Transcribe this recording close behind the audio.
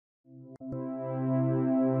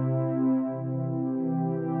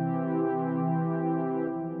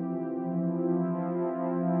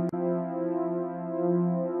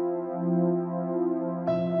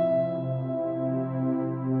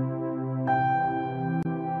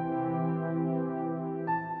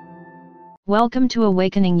Welcome to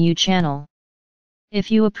Awakening You channel.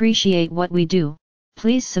 If you appreciate what we do,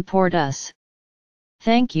 please support us.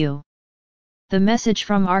 Thank you. The message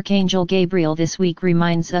from Archangel Gabriel this week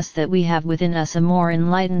reminds us that we have within us a more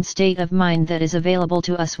enlightened state of mind that is available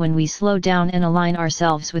to us when we slow down and align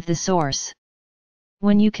ourselves with the Source.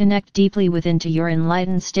 When you connect deeply within to your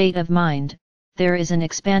enlightened state of mind, there is an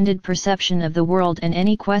expanded perception of the world and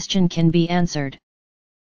any question can be answered.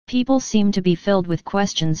 People seem to be filled with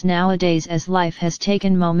questions nowadays as life has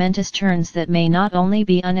taken momentous turns that may not only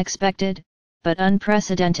be unexpected, but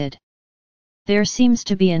unprecedented. There seems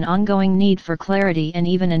to be an ongoing need for clarity and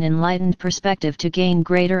even an enlightened perspective to gain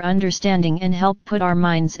greater understanding and help put our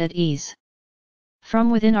minds at ease.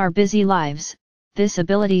 From within our busy lives, this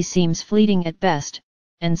ability seems fleeting at best,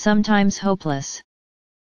 and sometimes hopeless.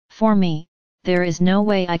 For me, there is no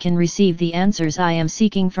way I can receive the answers I am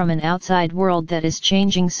seeking from an outside world that is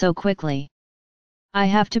changing so quickly. I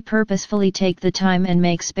have to purposefully take the time and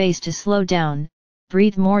make space to slow down,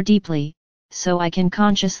 breathe more deeply, so I can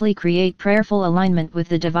consciously create prayerful alignment with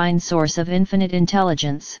the divine source of infinite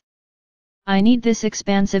intelligence. I need this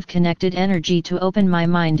expansive connected energy to open my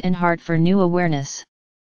mind and heart for new awareness.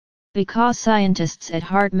 Because scientists at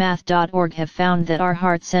heartmath.org have found that our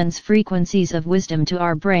heart sends frequencies of wisdom to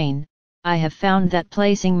our brain, I have found that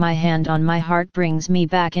placing my hand on my heart brings me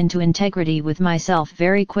back into integrity with myself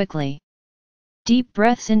very quickly. Deep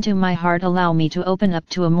breaths into my heart allow me to open up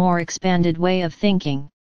to a more expanded way of thinking.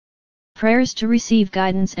 Prayers to receive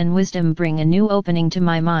guidance and wisdom bring a new opening to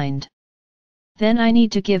my mind. Then I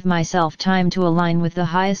need to give myself time to align with the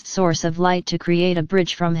highest source of light to create a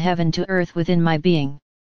bridge from heaven to earth within my being.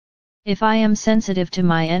 If I am sensitive to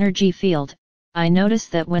my energy field, I notice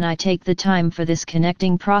that when I take the time for this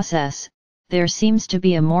connecting process, there seems to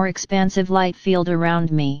be a more expansive light field around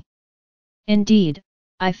me. Indeed,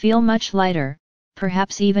 I feel much lighter,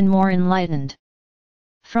 perhaps even more enlightened.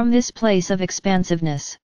 From this place of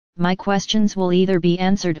expansiveness, my questions will either be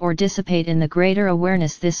answered or dissipate in the greater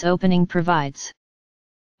awareness this opening provides.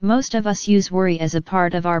 Most of us use worry as a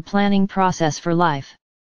part of our planning process for life.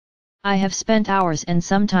 I have spent hours and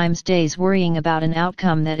sometimes days worrying about an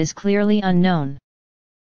outcome that is clearly unknown.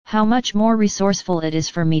 How much more resourceful it is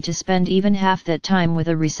for me to spend even half that time with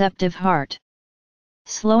a receptive heart.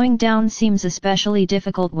 Slowing down seems especially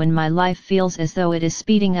difficult when my life feels as though it is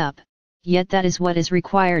speeding up, yet that is what is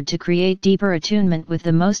required to create deeper attunement with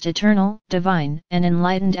the most eternal, divine, and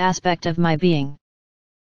enlightened aspect of my being.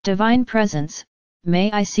 Divine Presence,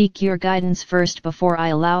 may I seek your guidance first before I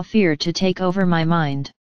allow fear to take over my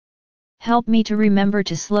mind. Help me to remember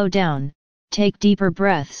to slow down, take deeper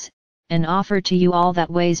breaths, and offer to you all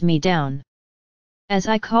that weighs me down. As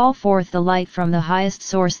I call forth the light from the highest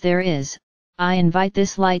source there is, I invite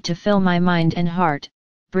this light to fill my mind and heart,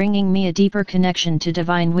 bringing me a deeper connection to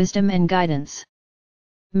divine wisdom and guidance.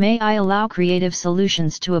 May I allow creative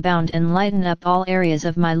solutions to abound and lighten up all areas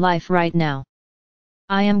of my life right now.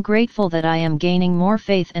 I am grateful that I am gaining more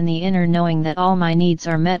faith and the inner knowing that all my needs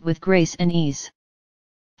are met with grace and ease.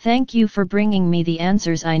 Thank you for bringing me the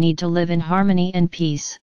answers I need to live in harmony and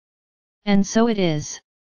peace. And so it is.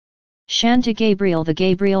 Shanta Gabriel. The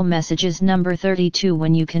Gabriel messages number 32.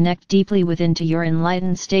 When you connect deeply within to your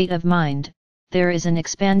enlightened state of mind, there is an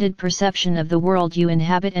expanded perception of the world you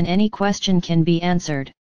inhabit and any question can be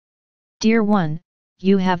answered. Dear one,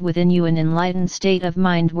 you have within you an enlightened state of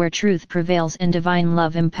mind where truth prevails and divine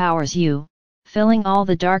love empowers you, filling all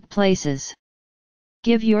the dark places.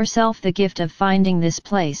 Give yourself the gift of finding this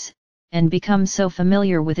place, and become so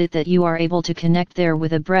familiar with it that you are able to connect there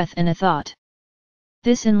with a breath and a thought.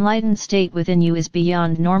 This enlightened state within you is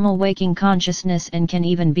beyond normal waking consciousness and can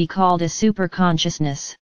even be called a super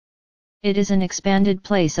consciousness. It is an expanded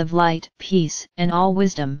place of light, peace, and all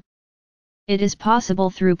wisdom. It is possible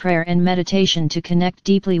through prayer and meditation to connect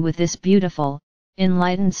deeply with this beautiful,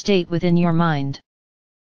 enlightened state within your mind.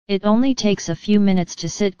 It only takes a few minutes to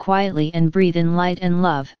sit quietly and breathe in light and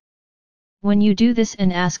love. When you do this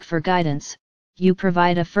and ask for guidance, you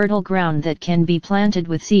provide a fertile ground that can be planted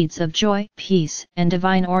with seeds of joy, peace, and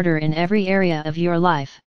divine order in every area of your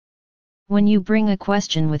life. When you bring a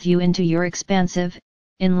question with you into your expansive,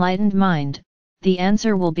 enlightened mind, the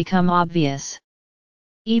answer will become obvious.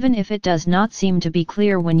 Even if it does not seem to be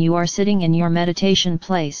clear when you are sitting in your meditation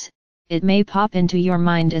place, it may pop into your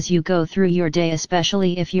mind as you go through your day,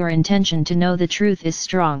 especially if your intention to know the truth is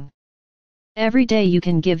strong. Every day you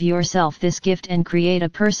can give yourself this gift and create a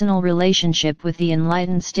personal relationship with the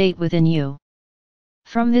enlightened state within you.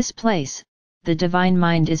 From this place, the divine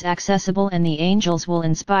mind is accessible and the angels will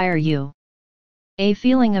inspire you. A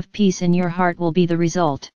feeling of peace in your heart will be the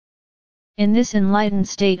result. In this enlightened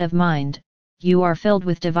state of mind, you are filled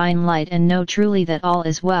with divine light and know truly that all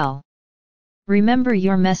is well. Remember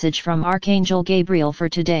your message from Archangel Gabriel for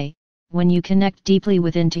today: when you connect deeply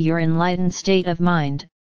within to your enlightened state of mind,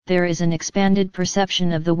 there is an expanded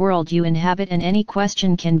perception of the world you inhabit and any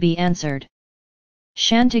question can be answered.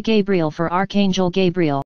 Shanta Gabriel for Archangel Gabriel.